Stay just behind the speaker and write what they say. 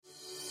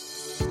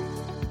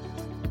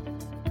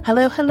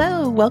Hello,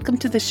 hello. Welcome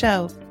to the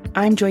show.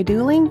 I'm Joy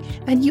Dooling,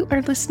 and you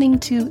are listening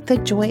to the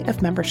Joy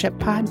of Membership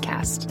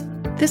podcast.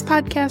 This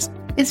podcast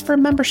is for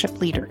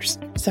membership leaders.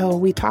 So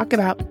we talk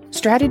about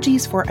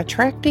strategies for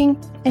attracting,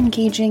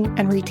 engaging,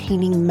 and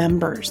retaining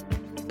members.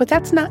 But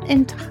that's not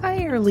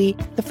entirely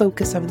the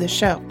focus of the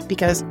show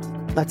because,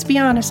 let's be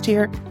honest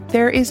here,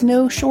 there is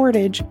no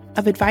shortage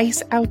of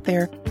advice out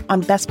there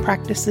on best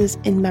practices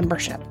in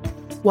membership.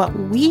 What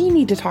we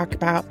need to talk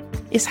about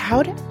is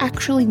how to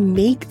actually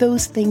make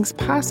those things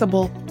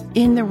possible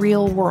in the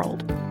real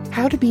world.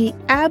 How to be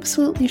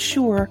absolutely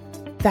sure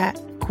that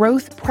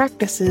growth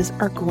practices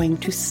are going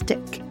to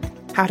stick.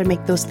 How to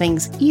make those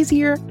things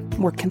easier,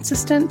 more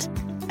consistent,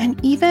 and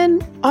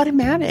even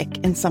automatic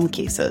in some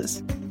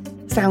cases.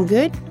 Sound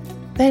good?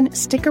 Then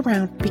stick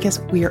around because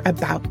we're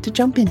about to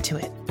jump into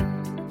it.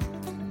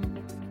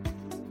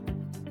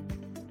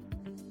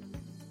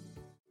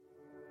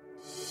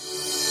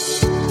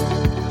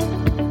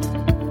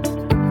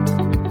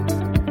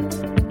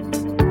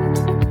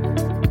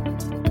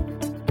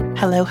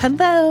 Hello,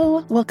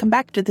 hello. Welcome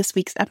back to this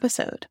week's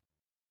episode.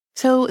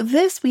 So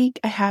this week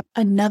I have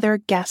another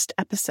guest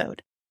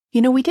episode.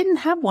 We didn't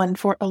have one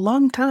for a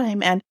long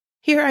time, and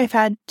here I've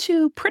had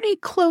two pretty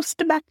close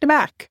to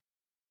back.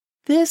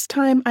 This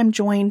time I'm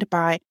joined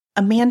by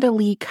Amanda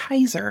Lee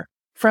Kaiser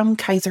from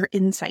Kaiser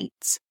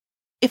Insights.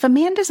 If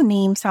Amanda's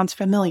name sounds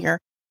familiar,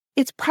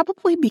 it's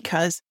probably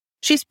because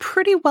she's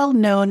pretty well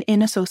known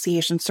in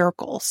association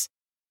circles.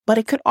 But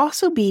it could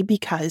also be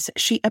because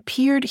she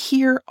appeared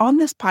here on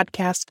this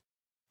podcast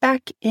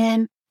back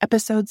in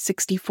episode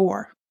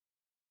 64.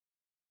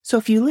 So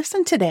if you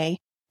listen today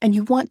and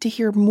you want to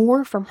hear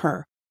more from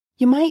her,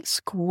 you might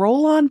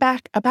scroll on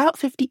back about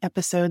 50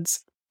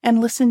 episodes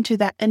and listen to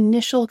that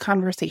initial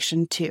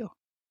conversation too.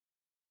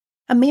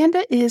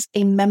 Amanda is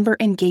a member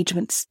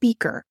engagement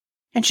speaker,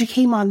 and she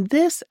came on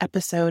this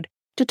episode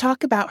to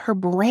talk about her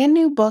brand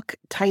new book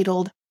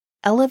titled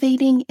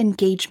Elevating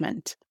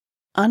Engagement: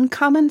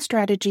 Uncommon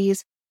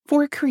Strategies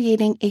for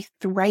Creating a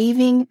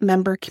Thriving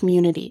Member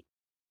Community.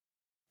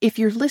 If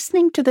you're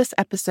listening to this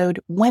episode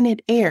when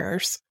it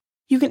airs,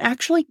 you can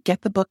actually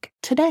get the book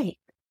today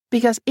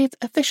because it's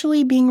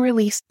officially being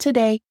released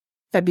today,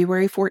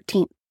 February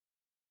 14th.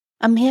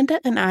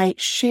 Amanda and I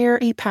share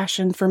a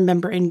passion for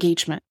member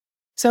engagement,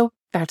 so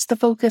that's the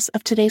focus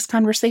of today's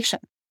conversation.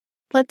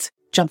 Let's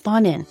jump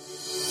on in.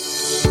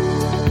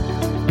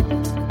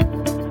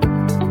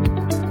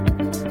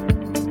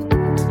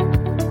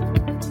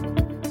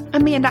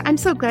 Amanda, I'm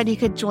so glad you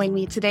could join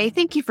me today.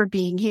 Thank you for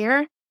being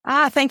here.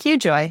 Thank you,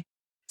 Joy.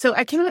 So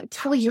I cannot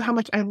tell you how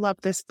much I love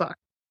this book.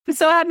 I'm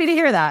so happy to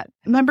hear that.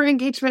 Member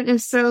engagement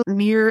is so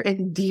near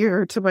and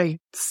dear to my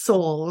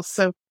soul.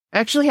 So I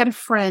actually had a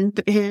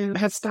friend who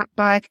had stopped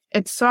by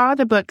and saw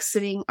the book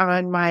sitting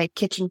on my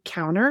kitchen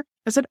counter.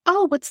 I said,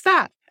 "Oh, what's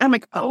that?" And I'm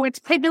like, "Oh, it's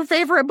my new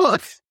favorite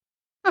book."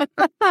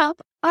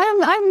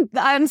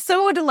 I'm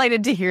so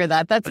delighted to hear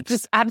that. That's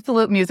just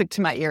absolute music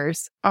to my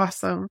ears.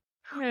 Awesome.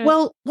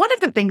 Well, one of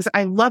the things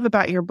I love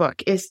about your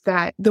book is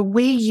that the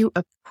way you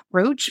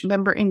approach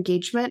member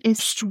engagement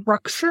is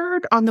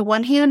structured on the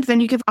one hand,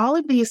 then you give all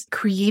of these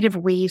creative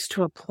ways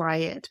to apply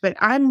it. But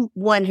I'm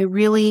one who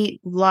really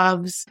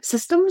loves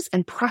systems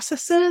and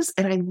processes,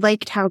 and I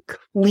liked how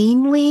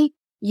cleanly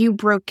you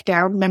broke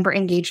down member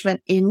engagement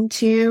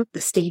into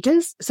the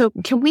stages. So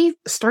can we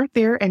start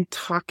there and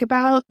talk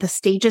about the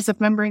stages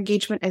of member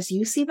engagement as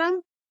you see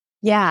them?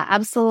 Yeah,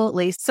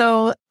 absolutely.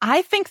 So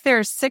I think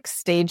there's 6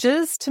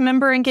 stages to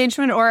member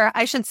engagement, or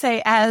I should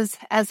say as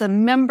a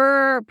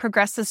member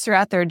progresses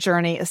throughout their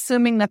journey,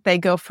 assuming that they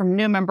go from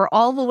new member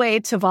all the way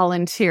to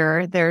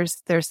volunteer,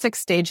 there's 6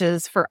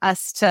 stages for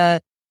us to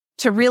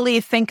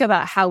really think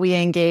about how we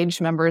engage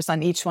members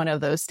on each one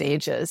of those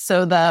stages.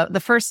 So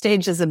the first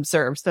stage is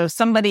observe. So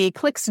somebody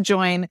clicks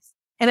join,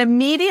 and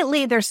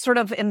immediately they're sort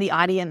of in the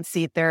audience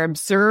seat. They're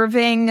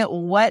observing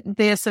what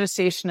the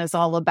association is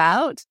all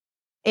about.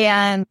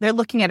 And they're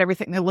looking at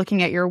everything. They're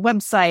looking at your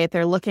website.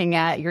 They're looking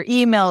at your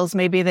emails.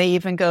 Maybe they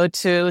even go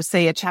to,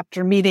 say, a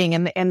chapter meeting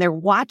and they're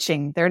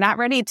watching. They're not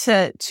ready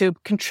to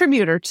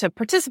contribute or to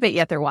participate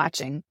yet. They're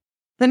watching.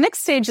 The next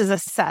stage is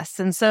assess.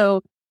 And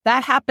so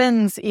that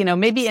happens,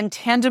 maybe in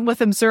tandem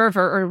with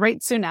observer or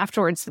right soon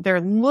afterwards.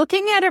 They're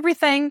looking at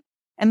everything.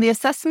 And the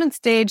assessment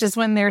stage is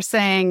when they're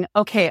saying,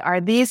 okay,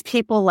 are these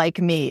people like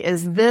me?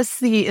 Is this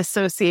the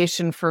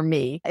association for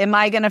me? Am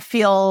I going to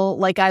feel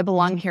like I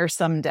belong here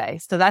someday?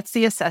 So that's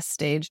the assess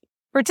stage.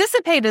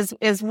 Participate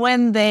is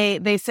when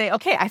they say,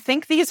 okay, I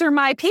think these are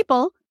my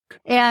people.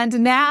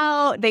 And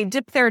now they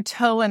dip their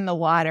toe in the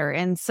water.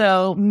 And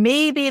so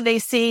maybe they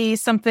see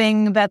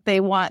something that they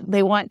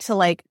want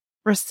to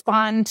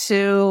respond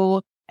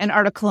to an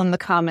article in the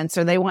comments,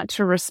 or they want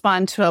to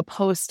respond to a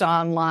post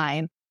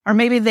online. Or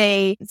maybe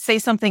they say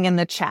something in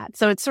the chat.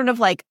 So it's sort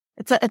of like,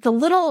 it's a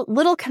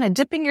little kind of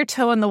dipping your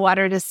toe in the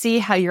water to see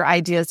how your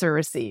ideas are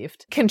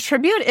received.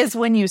 Contribute is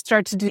when you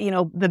start to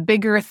do, the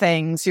bigger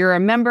things. You're a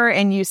member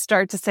and you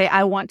start to say,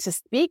 I want to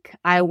speak.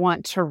 I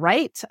want to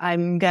write.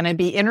 I'm going to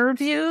be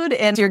interviewed.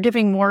 And you're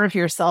giving more of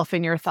yourself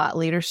in your thought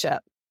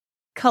leadership.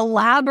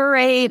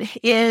 Collaborate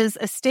is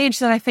a stage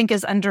that I think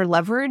is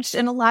under-leveraged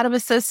in a lot of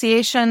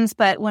associations.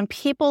 But when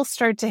people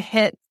start to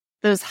hit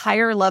those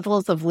higher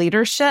levels of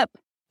leadership,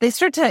 they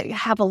start to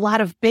have a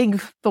lot of big,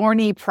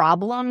 thorny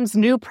problems,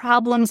 new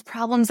problems,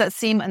 problems that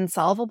seem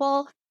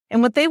unsolvable.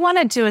 And what they want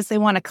to do is they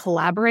want to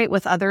collaborate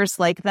with others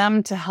like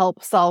them to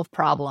help solve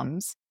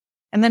problems.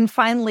 And then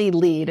finally,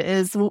 lead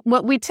is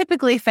what we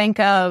typically think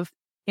of,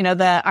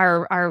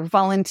 our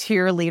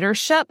volunteer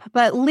leadership.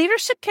 But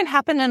leadership can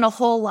happen in a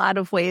whole lot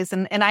of ways.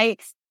 And I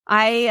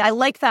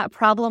like that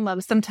problem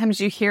of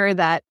sometimes you hear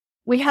that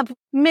we have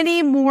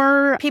many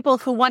more people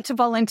who want to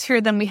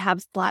volunteer than we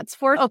have slots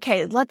for.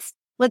 Okay, let's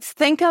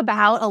think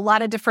about a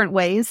lot of different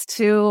ways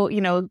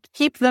to,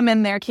 keep them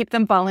in there, keep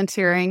them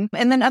volunteering.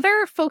 And then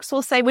other folks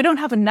will say, we don't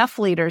have enough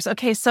leaders.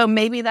 Okay, so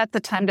maybe that's the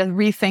time to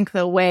rethink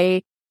the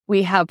way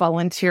we have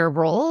volunteer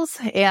roles.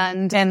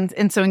 And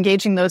so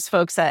engaging those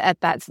folks at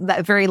that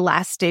very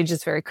last stage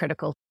is very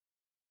critical.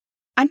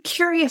 I'm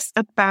curious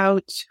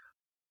about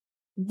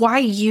why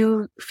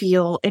you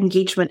feel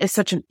engagement is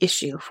such an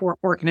issue for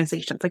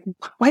organizations. Like,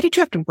 why did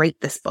you have to write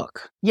this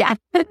book? Yeah.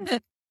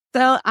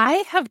 So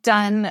I have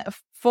done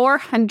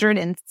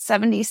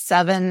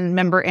 477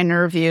 member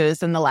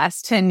interviews in the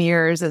last 10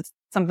 years. It's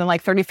something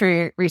like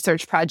 33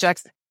 research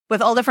projects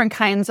with all different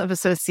kinds of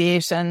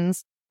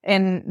associations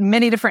in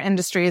many different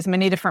industries,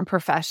 many different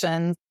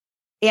professions.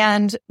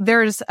 And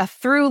there's a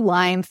through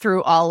line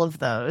through all of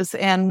those.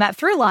 And that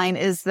through line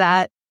is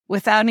that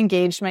without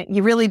engagement,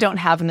 you really don't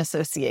have an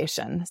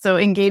association. So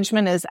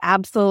engagement is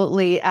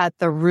absolutely at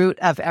the root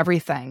of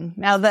everything.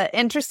 Now, the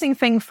interesting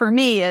thing for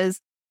me is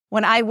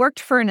when I worked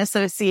for an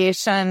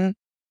association,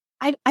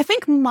 I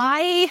think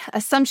my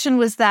assumption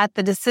was that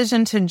the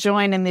decision to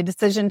join and the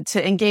decision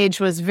to engage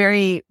was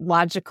very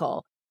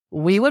logical.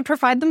 We would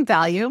provide them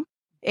value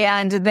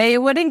and they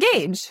would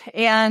engage.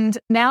 And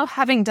now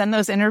having done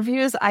those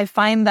interviews, I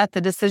find that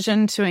the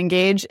decision to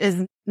engage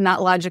is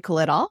not logical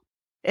at all.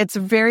 It's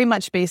very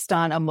much based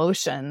on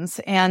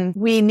emotions, and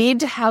we need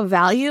to have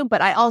value,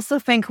 but I also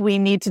think we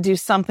need to do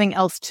something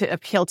else to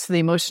appeal to the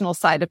emotional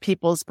side of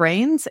people's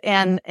brains.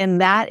 And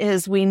that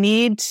is we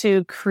need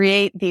to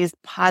create these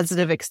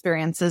positive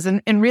experiences.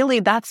 And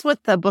really that's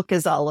what the book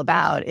is all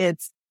about.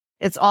 It's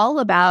all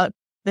about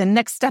the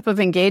next step of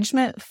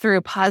engagement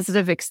through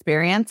positive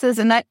experiences.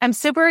 And I'm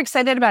super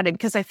excited about it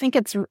because I think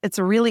it's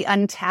a really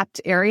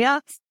untapped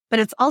area, but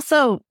it's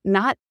also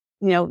not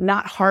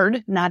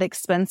hard, not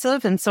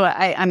expensive. And so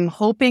I'm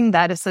hoping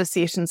that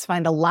associations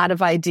find a lot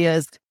of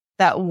ideas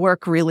that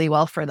work really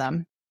well for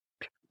them.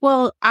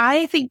 Well,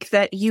 I think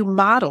that you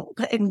model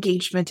the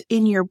engagement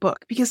in your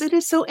book because it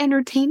is so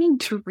entertaining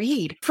to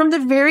read. From the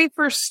very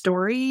first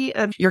story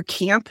of your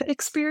camp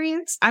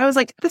experience, I was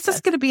like, this is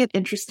going to be an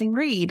interesting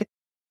read.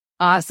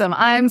 Awesome.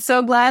 I'm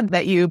so glad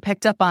that you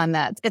picked up on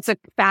that. It's a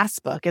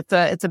fast book.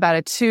 It's about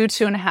a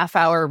 2.5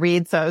 hour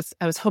read. So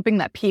I was hoping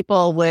that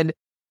people would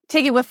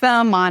take it with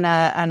them on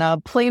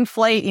a plane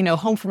flight,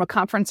 home from a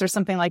conference or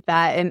something like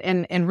that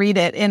and read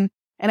it. And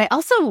I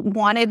also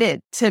wanted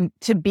it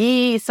to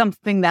be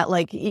something that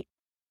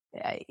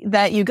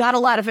that you got a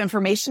lot of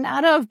information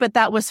out of, but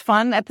that was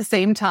fun at the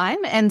same time.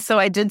 And so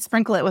I did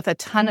sprinkle it with a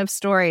ton of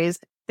stories.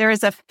 There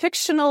is a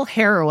fictional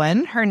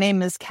heroine. Her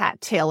name is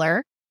Kat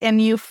Taylor. And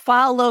you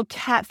follow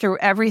Kat through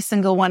every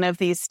single one of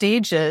these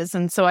stages.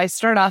 And so I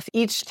start off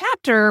each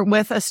chapter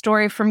with a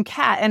story from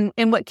Kat.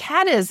 And what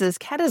Kat is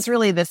Kat is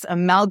really this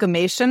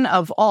amalgamation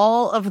of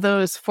all of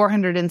those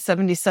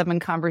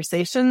 477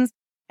 conversations.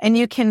 And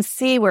you can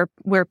see where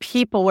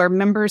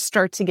members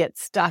start to get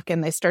stuck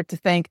and they start to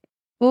think,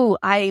 ooh,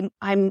 I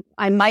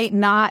might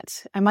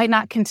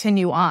not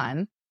continue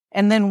on.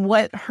 And then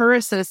what her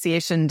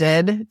association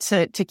did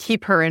to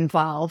keep her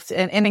involved.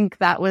 And I think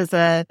that was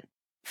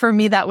for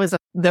me, that was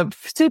the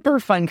super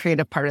fun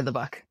creative part of the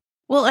book.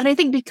 Well, and I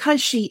think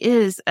because she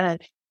is a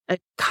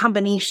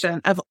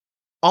combination of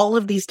all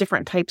of these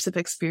different types of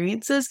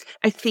experiences,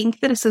 I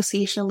think that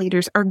association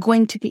leaders are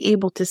going to be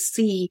able to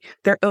see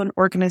their own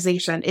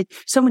organization in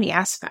so many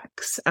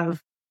aspects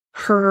of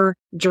her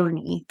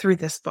journey through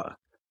this book.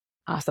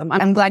 Awesome.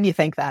 I'm glad you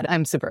think that.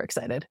 I'm super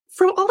excited.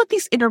 From all of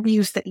these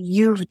interviews that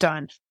you've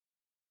done,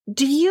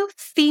 do you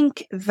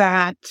think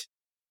that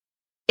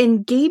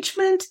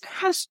engagement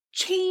has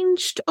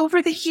changed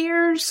over the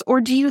years, or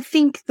do you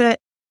think that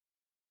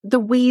the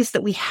ways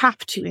that we have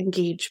to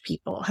engage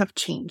people have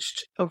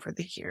changed over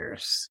the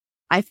years?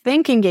 I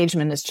think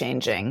engagement is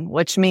changing,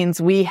 which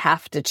means we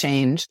have to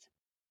change.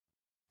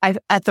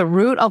 At the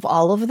root of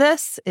all of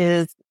this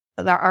is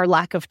our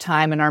lack of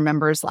time and our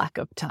members' lack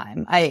of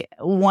time.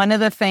 One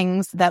of the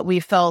things that we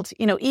felt,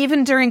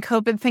 even during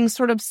COVID, things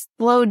sort of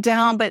slowed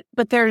down, but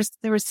there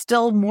was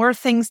still more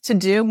things to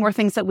do, more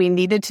things that we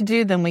needed to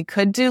do than we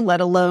could do, let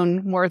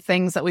alone more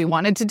things that we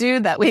wanted to do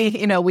that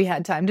we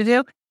had time to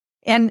do.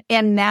 And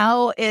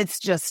now it's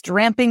just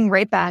ramping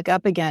right back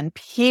up again.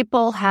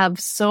 People have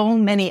so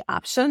many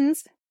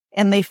options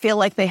and they feel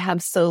like they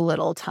have so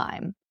little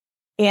time.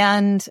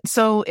 And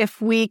so if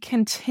we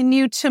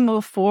continue to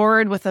move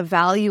forward with a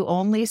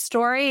value-only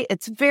story,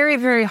 it's very,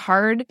 very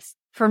hard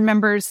for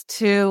members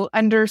to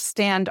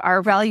understand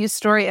our value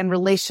story in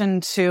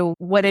relation to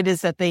what it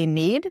is that they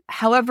need.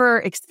 However,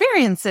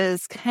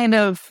 experiences kind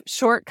of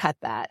shortcut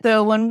that.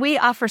 So when we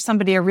offer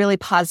somebody a really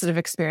positive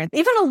experience,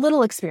 even a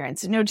little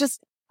experience,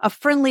 just a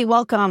friendly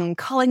welcome,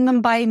 calling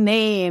them by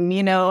name,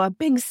 a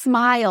big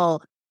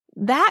smile,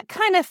 that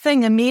kind of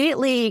thing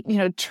immediately,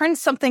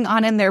 turns something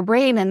on in their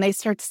brain and they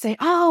start to say,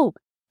 oh,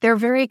 they're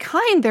very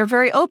kind, they're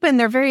very open,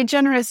 they're very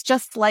generous,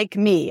 just like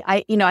me.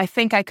 I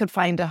think I could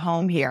find a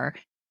home here.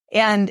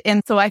 And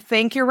so I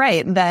think you're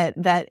right that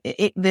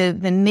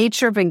the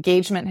nature of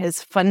engagement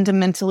is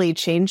fundamentally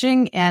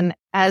changing. And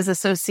as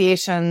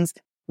associations,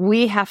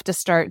 we have to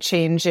start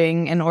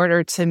changing in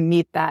order to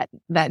meet that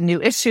new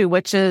issue,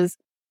 which is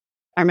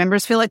our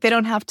members feel like they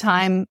don't have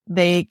time.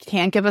 They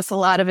can't give us a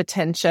lot of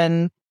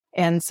attention.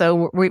 And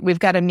so we've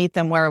got to meet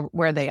them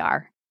where they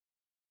are.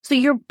 So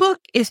your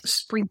book is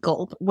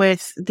sprinkled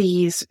with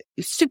these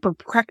super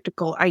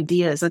practical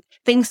ideas and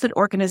things that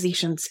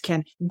organizations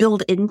can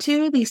build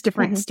into these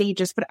different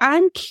stages. But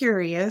I'm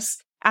curious,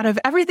 out of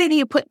everything that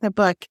you put in the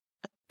book,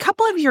 a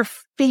couple of your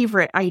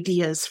favorite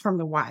ideas from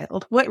the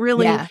wild. What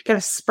really kind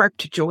of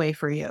sparked joy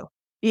for you?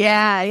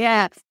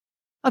 Yeah.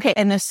 Okay.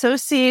 An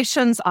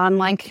association's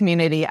online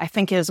community, I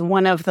think, is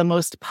one of the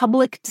most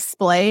public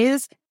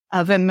displays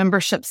of a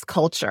membership's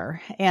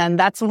culture. And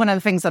that's one of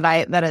the things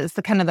that is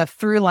the kind of the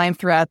through line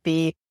throughout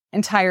the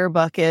entire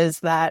book is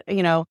that,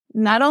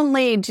 not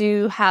only do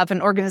you have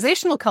an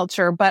organizational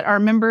culture, but our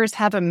members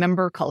have a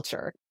member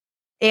culture.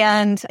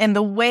 And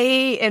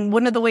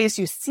one of the ways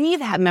you see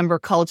that member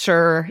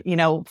culture,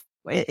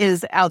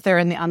 is out there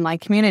in the online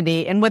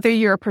community. And whether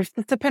you're a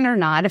participant or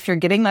not, if you're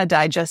getting the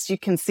digest, you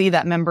can see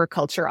that member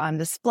culture on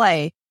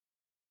display.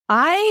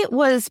 I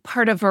was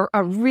part of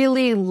a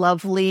really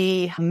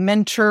lovely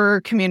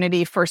mentor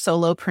community for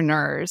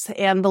solopreneurs.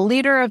 And the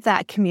leader of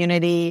that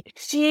community,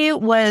 she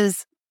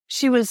was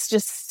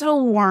just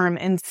so warm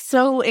and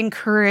so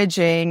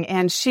encouraging.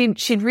 And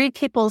she'd read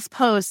people's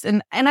posts.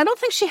 And I don't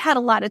think she had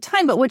a lot of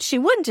time, but what she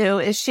would do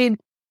is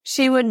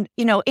she would,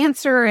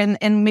 answer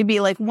in maybe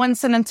like one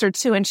sentence or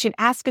two, and she'd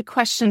ask a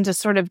question to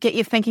sort of get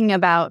you thinking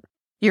about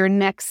your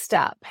next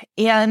step.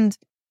 And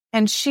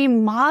she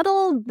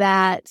modeled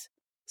that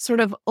sort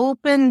of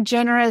open,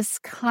 generous,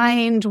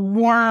 kind,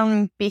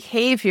 warm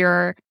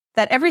behavior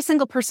that every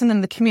single person in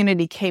the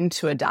community came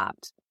to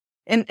adopt.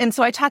 And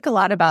so I talk a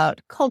lot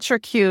about culture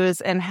cues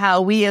and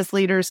how we as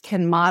leaders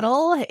can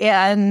model.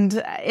 And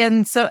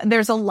so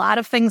there's a lot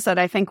of things that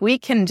I think we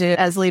can do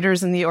as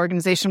leaders in the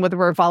organization, whether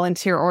we're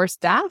volunteer or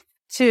staff,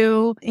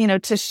 to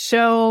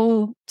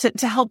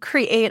help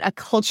create a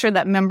culture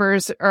that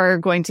members are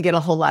going to get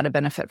a whole lot of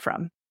benefit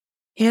from.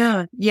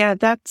 Yeah,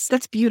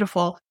 that's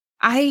beautiful.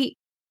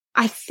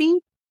 I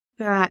think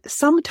that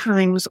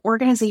sometimes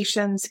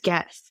organizations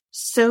get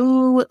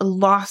so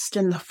lost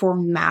in the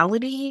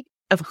formality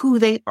of who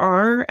they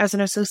are as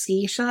an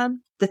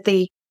association that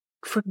they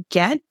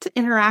forget to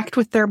interact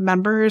with their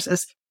members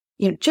as,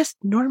 just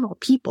normal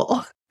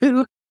people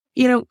who,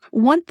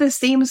 want the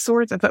same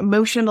sorts of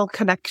emotional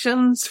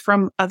connections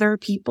from other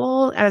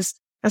people as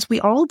we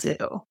all do.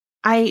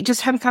 I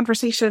just had a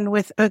conversation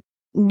with a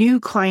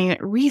new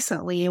client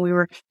recently, and we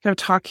were kind of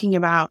talking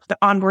about the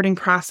onboarding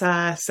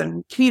process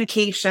and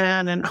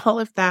communication and all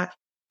of that.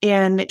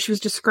 And she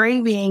was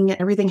describing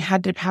everything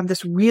had to have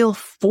this real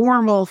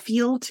formal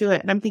feel to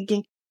it. And I'm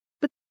thinking,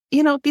 but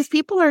these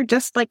people are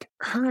just like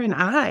her and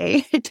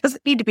I. It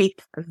doesn't need to be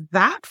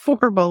that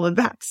formal and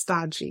that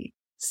stodgy.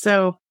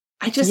 So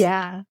I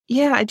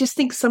just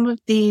think some of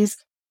these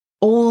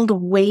old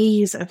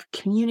ways of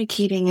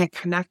communicating and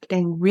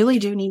connecting really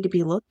do need to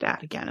be looked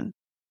at again.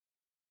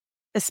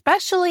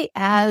 Especially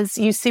as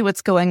you see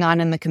what's going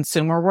on in the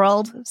consumer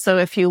world. So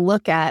if you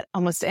look at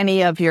almost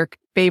any of your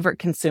favorite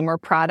consumer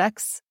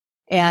products,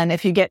 and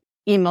if you get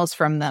emails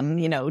from them,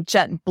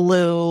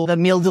 JetBlue, the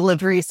meal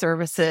delivery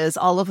services,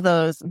 all of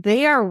those,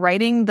 they are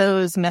writing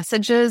those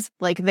messages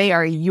like they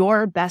are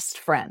your best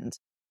friend.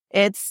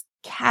 It's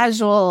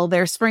casual.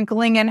 They're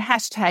sprinkling in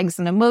hashtags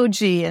and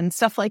emoji and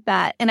stuff like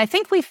that. And I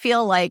think we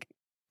feel like,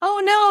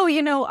 oh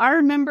no,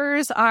 our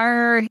members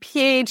are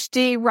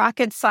PhD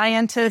rocket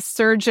scientists,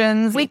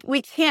 surgeons.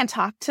 We can't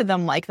talk to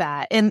them like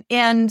that.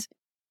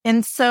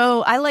 And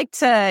so I like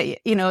to,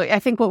 I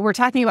think what we're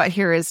talking about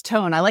here is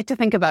tone. I like to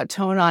think about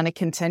tone on a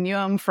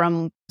continuum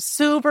from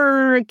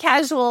super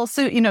casual,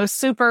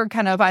 super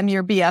kind of I'm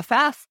your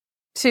BFF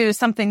to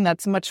something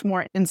that's much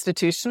more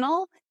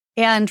institutional.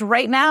 And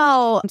right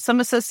now, some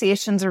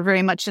associations are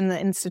very much in the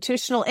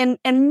institutional, and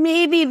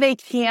maybe they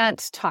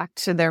can't talk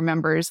to their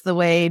members the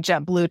way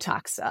JetBlue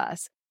talks to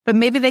us, but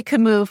maybe they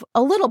could move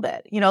a little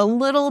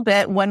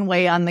bit one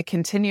way on the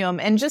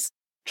continuum and just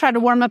try to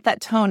warm up that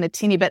tone a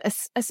teeny bit.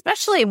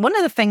 Especially one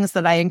of the things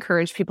that I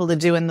encourage people to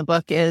do in the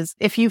book is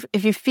if you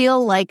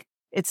feel like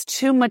it's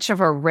too much of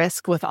a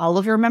risk with all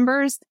of your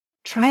members,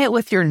 try it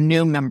with your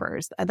new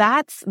members.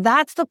 That's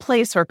the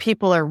place where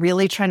people are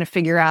really trying to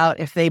figure out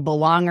if they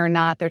belong or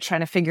not. They're trying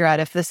to figure out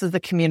if this is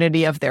the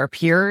community of their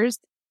peers.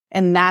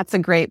 And that's a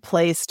great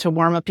place to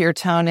warm up your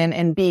tone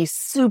and be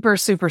super,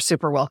 super,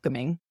 super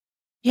welcoming.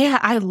 Yeah,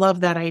 I love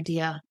that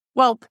idea.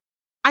 Well,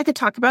 I could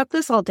talk about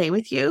this all day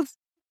with you,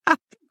 but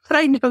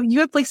I know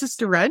you have places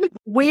to run.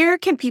 Where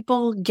can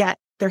people get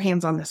their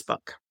hands on this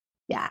book?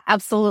 Yeah,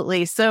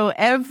 absolutely. So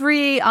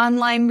every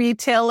online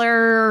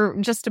retailer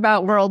just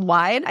about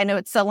worldwide. I know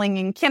it's selling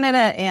in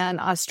Canada and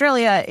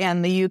Australia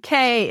and the UK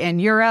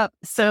and Europe.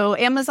 So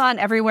Amazon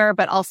everywhere,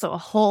 but also a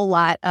whole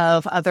lot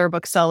of other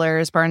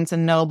booksellers, Barnes &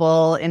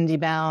 Noble,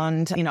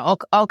 IndieBound,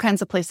 all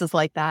kinds of places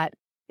like that.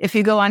 If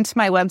you go onto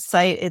my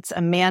website, it's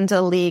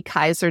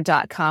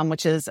AmandaLeeKaiser.com,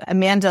 which is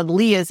Amanda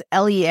Lee is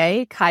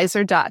Lea,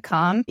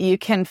 Kaiser.com. You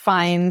can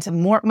find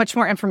much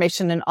more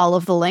information and all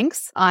of the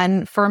links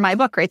for my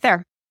book right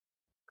there.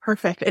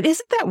 Perfect. And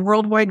isn't that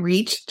worldwide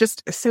reach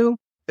just so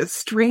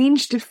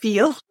strange to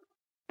feel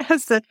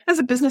as a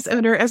business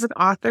owner, as an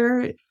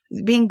author,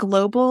 being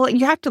global?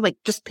 You have to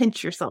just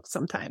pinch yourself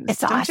sometimes.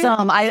 It's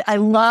awesome. I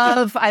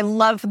love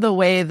the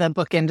way the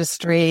book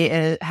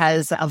industry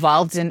has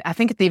evolved. And I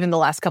think even the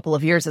last couple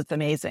of years, it's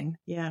amazing.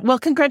 Yeah. Well,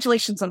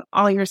 congratulations on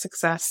all your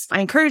success.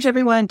 I encourage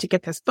everyone to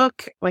get this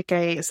book. Like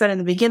I said in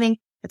the beginning,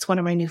 it's one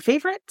of my new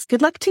favorites.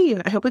 Good luck to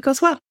you. I hope it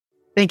goes well.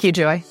 Thank you,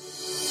 Joy.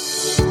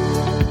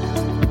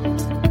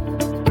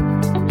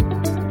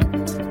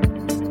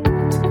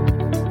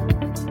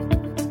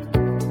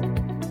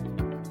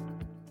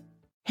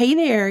 Hey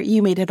there,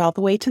 you made it all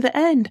the way to the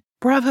end.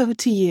 Bravo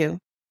to you.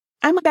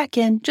 I'm back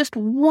in just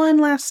one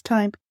last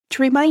time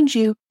to remind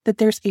you that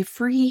there's a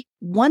free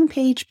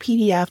one-page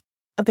PDF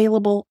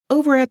available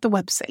over at the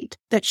website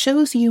that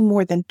shows you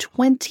more than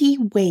 20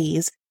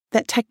 ways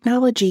that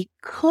technology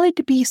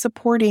could be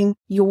supporting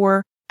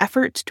your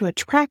efforts to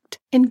attract,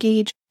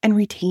 engage, and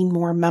retain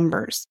more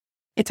members.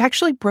 It's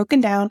actually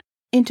broken down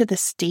into the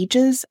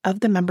stages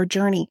of the member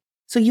journey,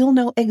 so you'll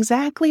know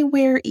exactly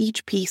where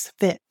each piece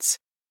fits.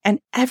 And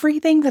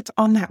everything that's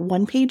on that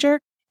one-pager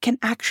can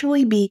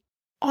actually be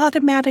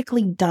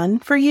automatically done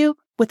for you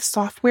with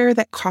software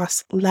that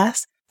costs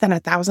less than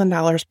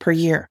 $1,000 per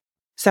year.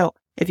 So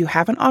if you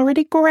haven't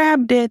already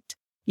grabbed it,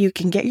 you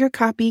can get your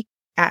copy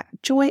at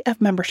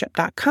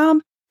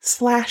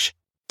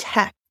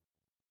joyofmembership.com/tech.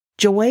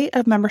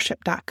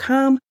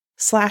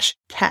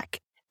 joyofmembership.com/tech.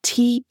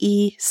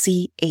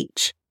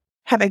 TECH.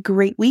 Have a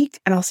great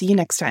week, and I'll see you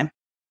next time.